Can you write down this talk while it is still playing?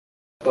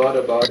thought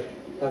about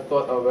have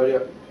thought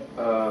already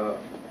uh,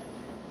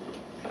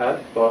 had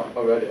thought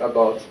already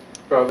about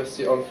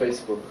privacy on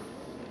Facebook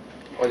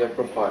on your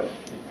profile?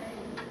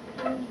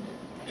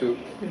 2,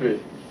 3.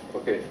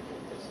 Okay,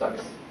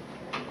 thanks.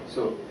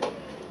 So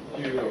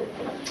you know.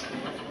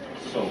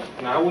 So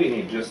now we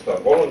need just a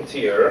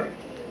volunteer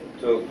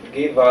to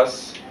give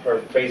us her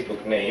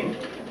Facebook name,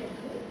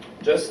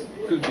 just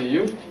Could be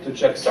you. to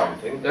check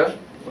something. Yeah.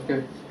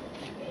 Okay.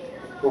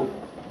 Who?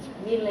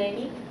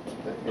 Mileni.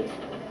 Okay.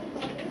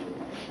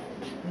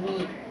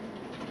 Me.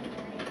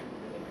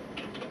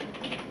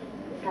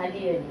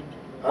 Taliani.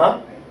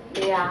 Huh?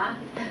 Yeah.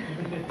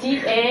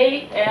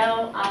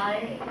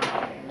 T-A-L-I.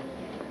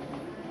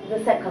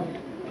 The second.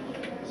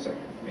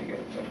 Second, we get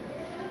that.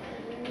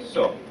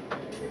 So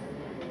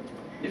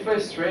If I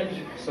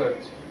strange search.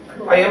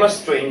 I am a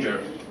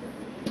stranger,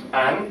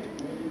 and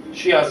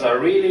she has a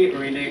really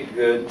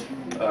good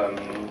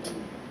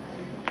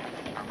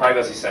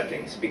privacy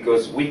settings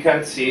because we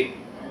can't see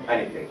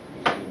anything.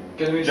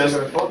 Can we Just- see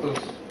your photos?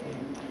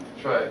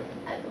 Try.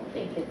 I don't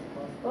think it's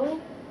possible.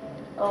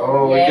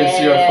 Oh, we can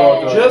see your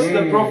photos.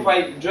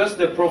 Just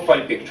the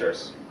profile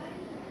pictures,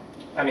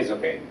 and it's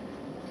okay.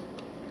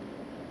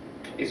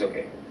 It's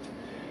okay.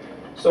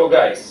 So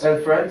guys,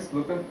 And friends,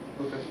 look at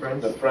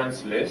friends. the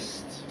friends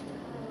list.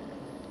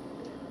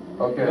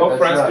 Okay. No that's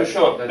friends to nice.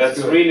 show.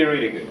 That's good.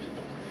 really good.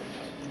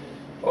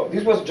 Oh,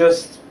 this was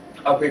just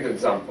a quick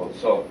example.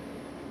 So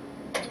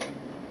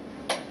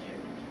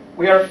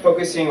we are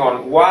focusing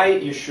on why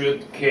you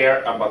should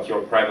care about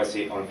your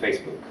privacy on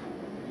Facebook.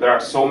 There are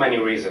so many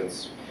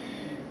reasons.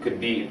 Could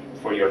be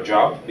for your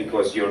job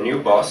because your new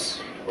boss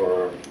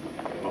or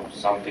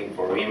something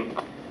for him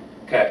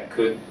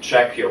could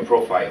check your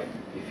profile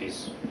if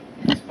it's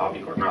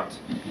public or not.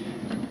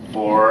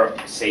 For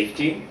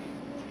safety,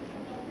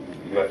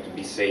 you have to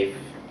be safe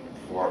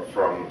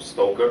from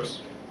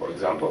stalkers, for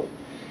example.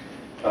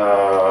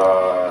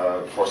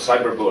 For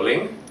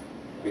cyberbullying,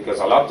 because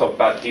a lot of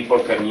bad people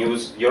can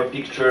use your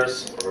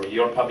pictures or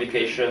your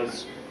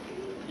publications,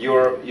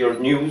 your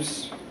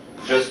news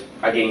just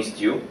against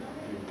you.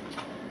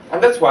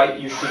 And that's why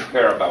you should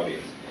care about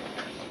it.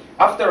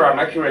 After an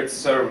accurate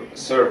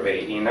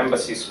survey in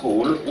Embassy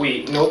School,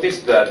 we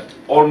noticed that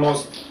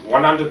almost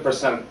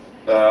 100%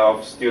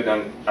 of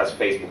students has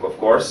Facebook, of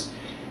course,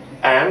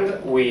 and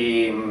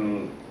we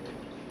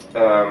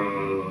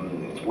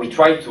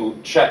try to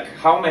check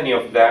how many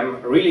of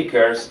them really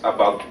cares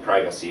about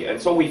privacy.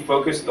 And so we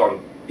focused on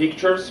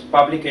pictures,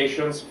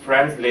 publications,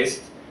 friends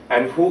list,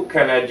 and who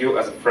can add you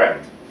as a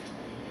friend.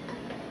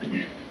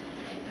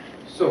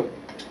 So,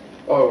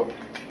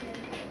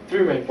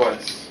 3 main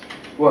points.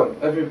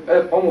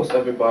 1, almost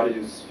everybody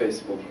uses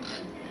Facebook.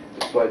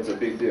 That's why it's a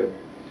big deal.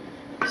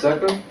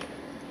 Second,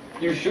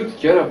 you should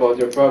care about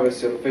your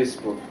privacy on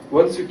Facebook.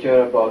 Once you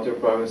care about your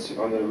privacy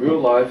on the real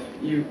life,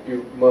 you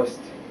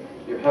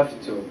have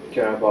to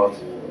care about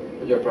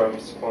your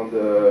privacy on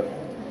the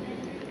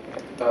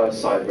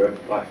cyber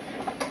life.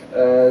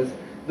 And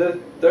the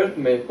third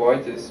main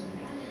point is,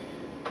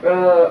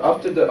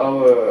 after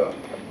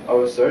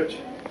our search,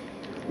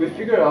 we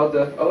figured out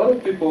that a lot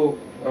of people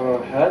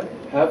have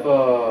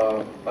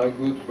a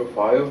good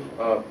profile,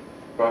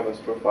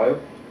 private profile.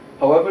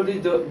 However, they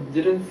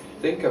didn't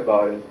think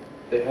about it.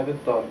 They haven't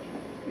thought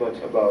much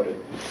about it.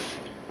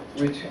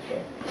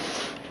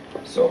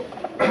 So,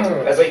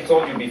 as I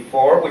told you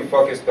before, we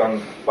focused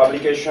on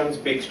publications,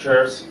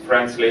 pictures,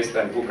 friends list,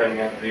 and who can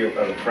have you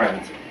as a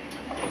friend.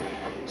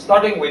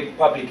 Starting with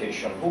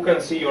publication, who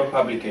can see your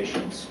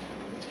publications?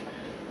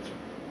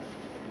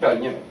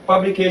 Well,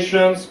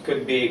 publications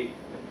could be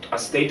a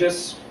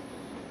status,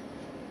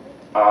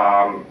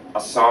 a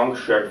song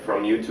shared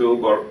from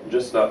YouTube, or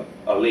just a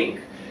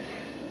link.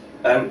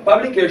 And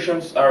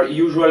publications are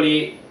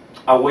usually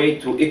a way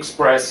to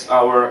express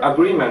our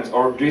agreement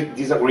or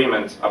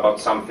disagreement about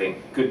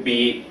something. Could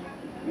be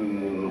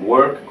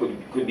work,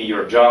 could be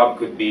your job,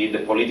 could be the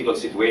political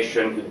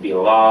situation, could be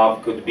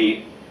love, could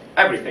be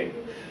everything.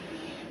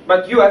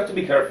 But you have to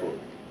be careful.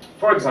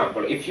 For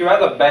example, if you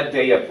had a bad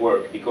day at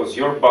work because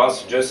your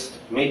boss just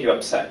made you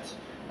upset,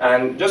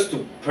 and just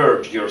to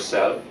purge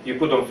yourself, you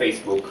put on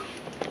Facebook,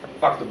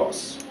 "Fuck the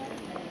boss."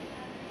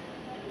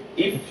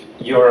 If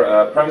your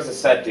privacy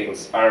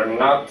settings are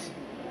not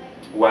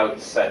well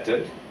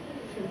setted,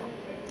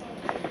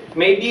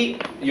 maybe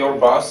your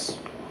boss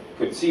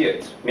could see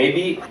it.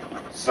 Maybe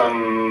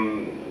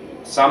some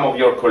of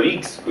your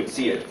colleagues could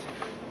see it,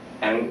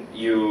 and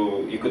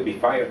you could be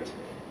fired.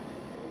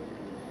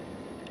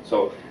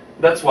 So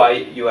that's why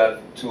you have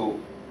to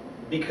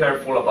be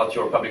careful about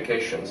your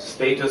publications,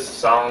 status,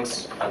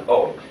 songs, and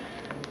all.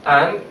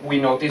 And we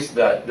noticed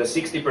that the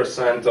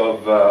 60%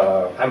 of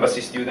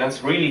Embassy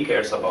students really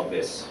cares about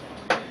this.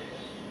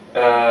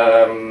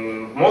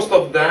 Most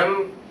of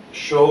them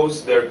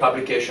shows their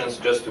publications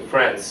just to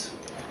friends.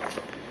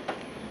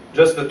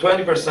 Just the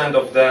 20%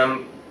 of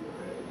them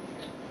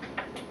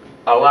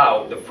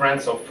allow the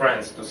friends of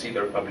friends to see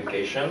their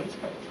publications,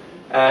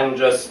 and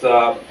just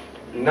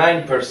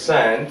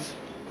 9%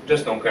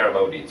 just don't care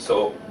about it.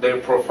 So their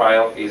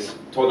profile is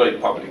totally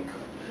public.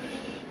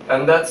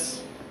 And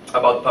that's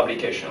about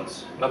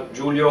publications. Now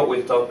Giulio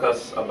will talk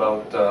us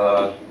about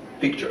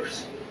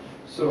pictures.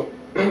 So,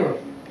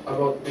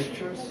 about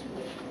pictures,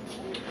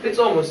 it's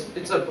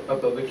a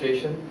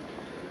publication.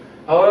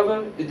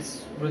 However,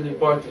 it's really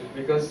important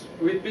because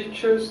with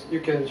pictures you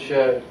can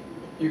share.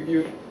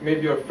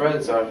 Maybe your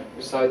friends are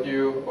beside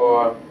you,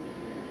 or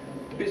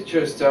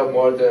pictures tell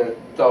more than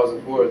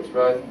 1,000 words,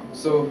 right?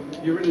 So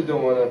you really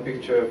don't want a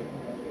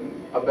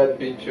bad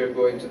picture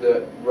going to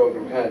the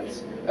wrong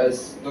hands.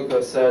 As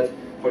Lucas said,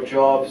 for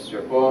jobs,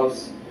 your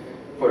boss,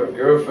 for your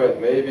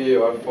girlfriend maybe,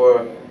 or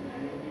for,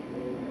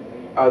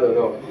 I don't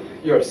know,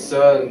 your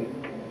son.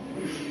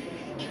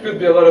 Could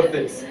be a lot of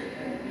things.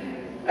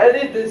 And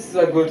this is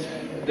a good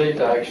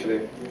data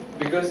actually,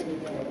 because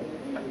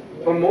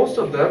for most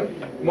of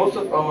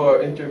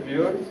our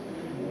interviewers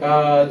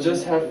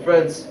just have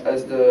friends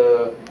as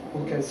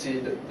who can see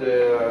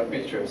the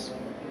pictures.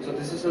 So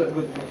this is a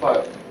good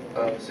profile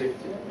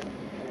safety.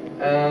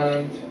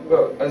 And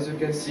well, as you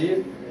can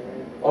see,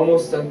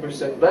 almost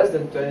 10%, less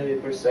than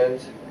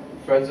 20%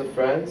 friends of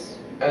friends,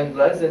 and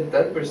less than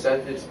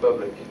 10% is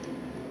public.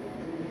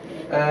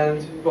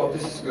 And well,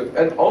 this is good.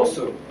 And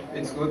also,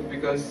 it's good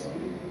because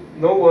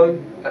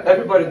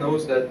everybody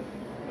knows that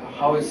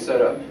how it's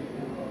set up.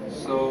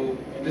 So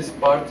this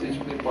part is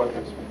really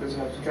important because you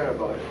have to care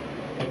about it.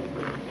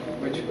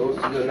 Which goes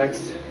to the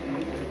next.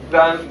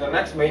 Then the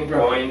next main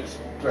point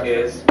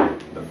is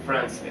the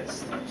friends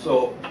list.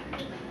 So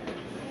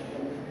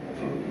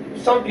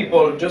some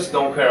people just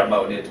don't care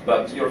about it,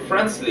 but your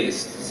friends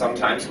list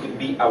sometimes could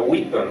be a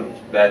weapon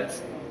that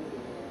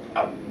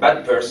a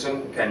bad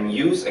person can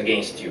use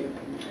against you.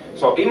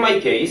 So in my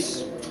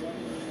case,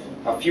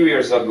 a few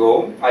years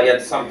ago, I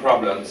had some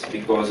problems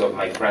because of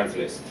my friends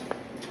list.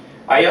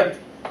 I had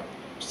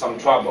some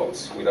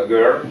troubles with a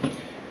girl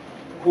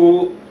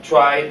who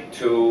tried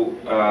to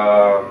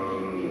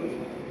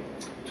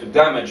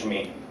damage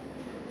me.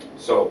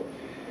 So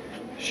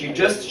she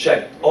just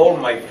checked all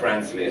my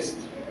friends list,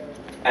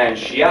 and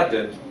she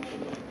added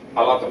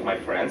a lot of my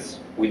friends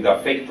with a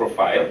fake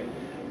profile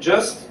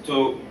just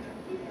to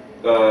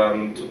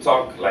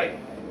talk like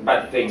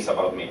bad things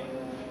about me.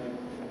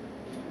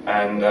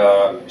 And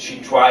she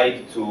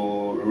tried to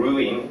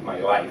ruin my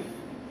life,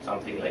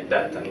 something like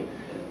that. And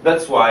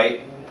that's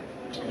why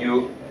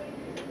you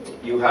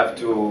have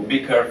to be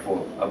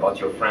careful about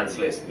your friends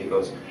list,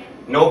 because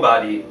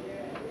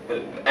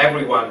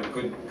everyone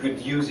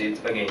could use it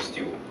against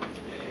you.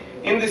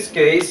 In this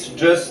case,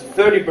 just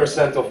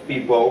 30% of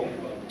people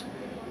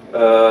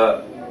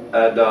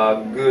have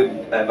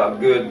a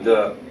good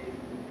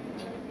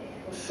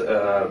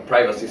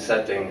privacy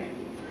setting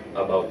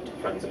about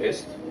friends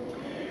list.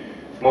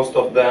 Most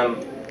of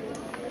them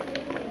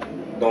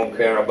don't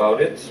care about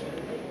it.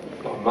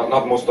 Well,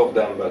 not most of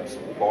them, but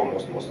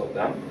almost most of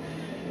them.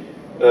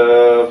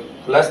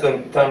 Less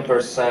than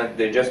 10%,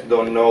 they just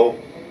don't know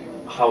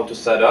how to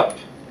set up.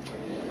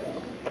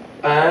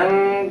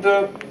 And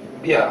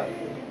yeah,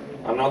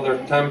 another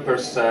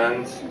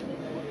 10%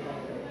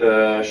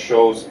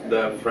 shows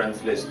the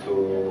friends list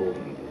to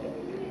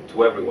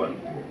everyone.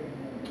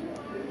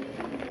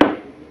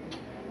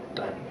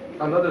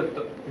 Another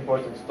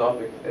important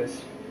topic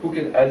is who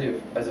can add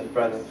you as a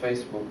friend on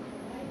Facebook.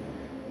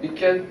 It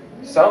can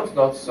sound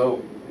not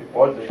so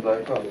important,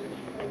 like, oh,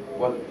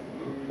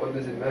 what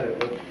does it matter?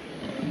 But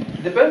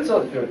it depends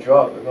on your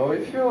job. You know,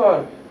 if you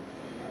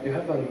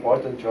have an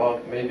important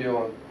job, maybe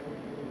on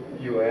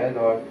UN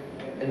or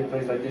any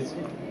place like this,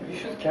 you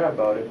should care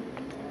about it,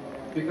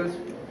 because,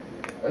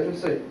 as I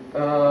say,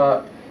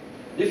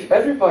 if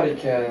everybody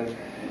can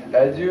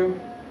add you,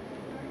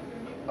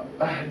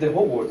 the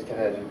whole world can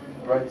add you,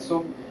 right?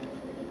 So,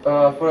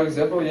 for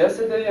example,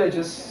 yesterday I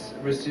just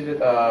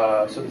received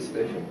a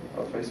solicitation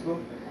on Facebook,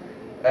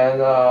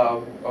 and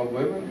a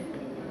woman,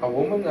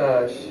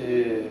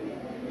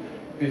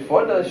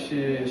 before that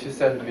she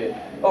said to me,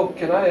 "Oh,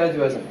 can I add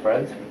you as a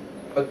friend?"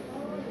 But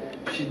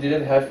she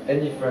didn't have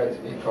any friends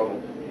in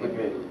common with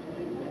me,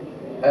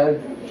 and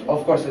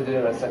of course I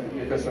didn't accept it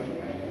because of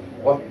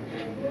what?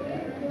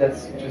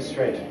 That's just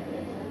strange.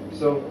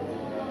 So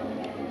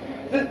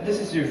this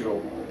is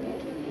usual.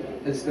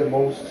 It's the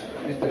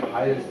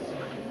highest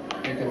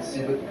you can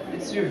see, but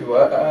it's usual.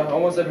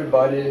 Almost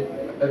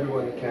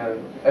everyone can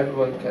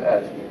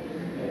add.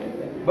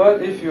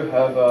 But if you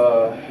have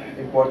a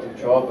important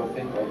job or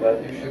thing like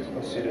that, you should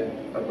consider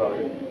about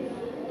it.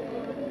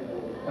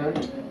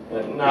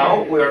 And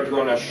now we are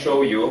going to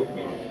show you,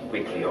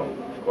 quickly of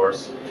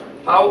course,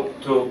 how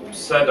to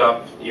set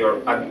up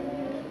your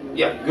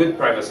good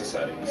privacy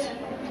settings.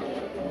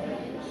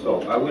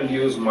 So I will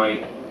use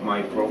my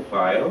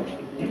profile.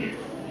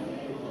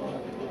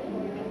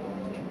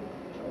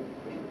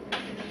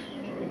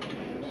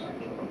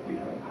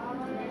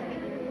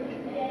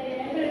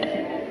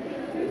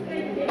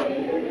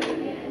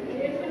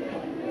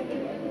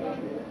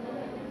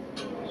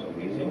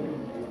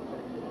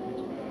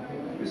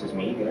 This is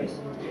me, guys.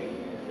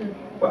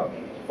 Well,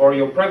 for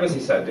your privacy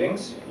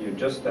settings, you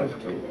just have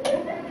to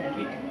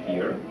click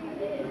here.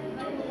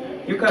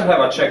 You can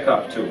have a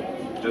checkup too,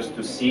 just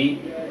to see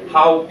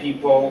how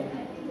people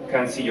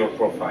can see your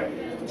profile.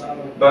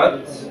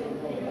 But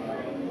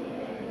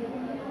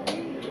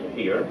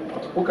here,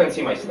 who can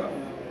see my stuff?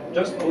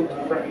 Just put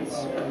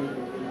friends.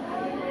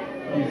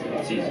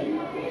 It's easy.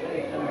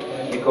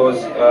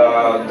 Because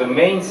the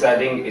main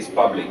setting is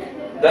public.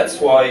 That's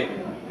what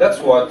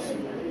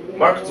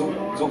Mark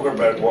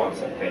Zuckerberg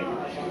wants, I think.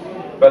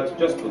 But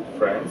just put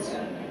friends.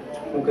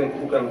 Who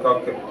can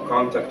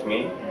contact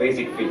me?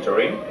 Basic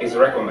filtering is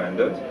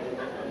recommended.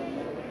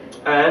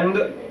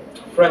 And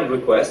friend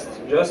request,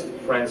 just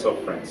friends of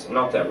friends,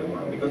 not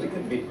everyone, because it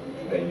could be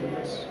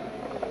dangerous.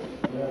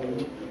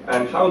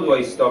 And how do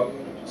I stop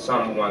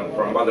someone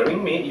from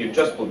bothering me? You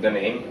just put the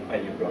name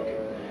and you block it.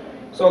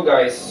 So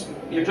guys,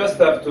 you just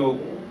have to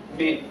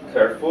be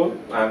careful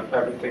and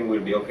everything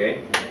will be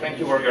okay. Thank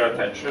you for your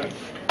attention.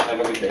 Have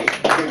a good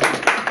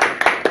day.